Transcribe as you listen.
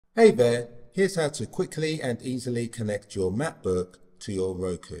Hey there, here's how to quickly and easily connect your MacBook to your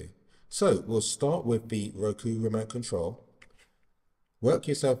Roku. So we'll start with the Roku remote control. Work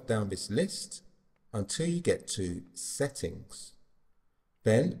yourself down this list until you get to Settings.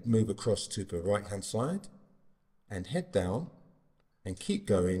 Then move across to the right hand side and head down and keep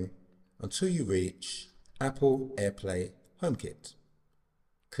going until you reach Apple AirPlay HomeKit.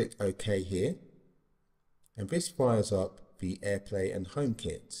 Click OK here and this fires up the AirPlay and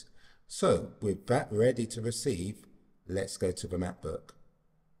HomeKit. So with that ready to receive, let's go to the MacBook.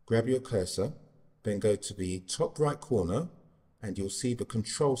 Grab your cursor, then go to the top right corner and you'll see the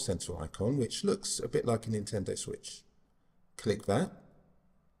control center icon, which looks a bit like a Nintendo Switch. Click that.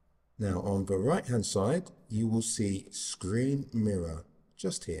 Now on the right hand side, you will see Screen Mirror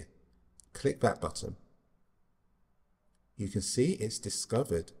just here. Click that button. You can see it's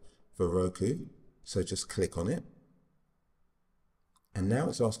discovered the Roku, so just click on it. And now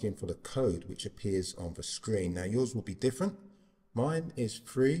it's asking for the code which appears on the screen. Now yours will be different. Mine is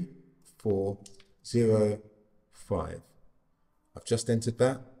 3405. I've just entered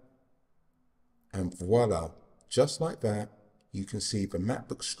that. And voila, just like that, you can see the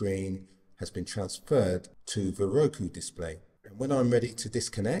MacBook screen has been transferred to the Roku display. And when I'm ready to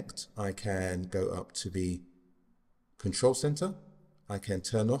disconnect, I can go up to the control center. I can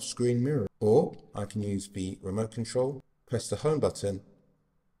turn off screen mirror, or I can use the remote control, press the home button,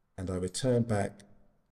 and I return back